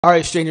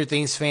Alright, Stranger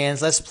Things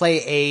fans, let's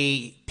play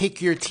a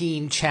pick your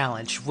team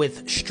challenge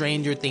with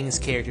Stranger Things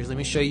characters. Let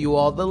me show you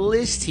all the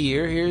list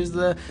here. Here's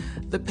the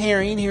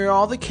pairing. Here are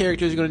all the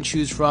characters you're going to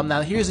choose from.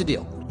 Now, here's the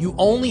deal. You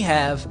only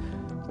have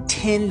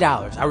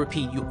 $10. I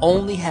repeat, you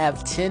only have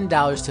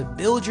 $10 to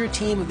build your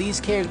team of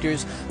these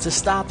characters to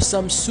stop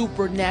some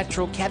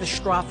supernatural,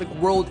 catastrophic,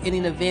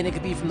 world-ending event. It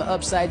could be from the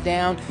Upside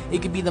Down.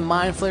 It could be the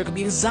Mind Flayer. It could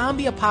be a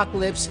zombie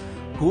apocalypse.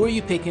 Who are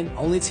you picking?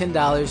 Only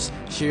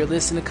 $10. Share your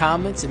list in the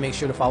comments and make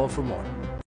sure to follow for more.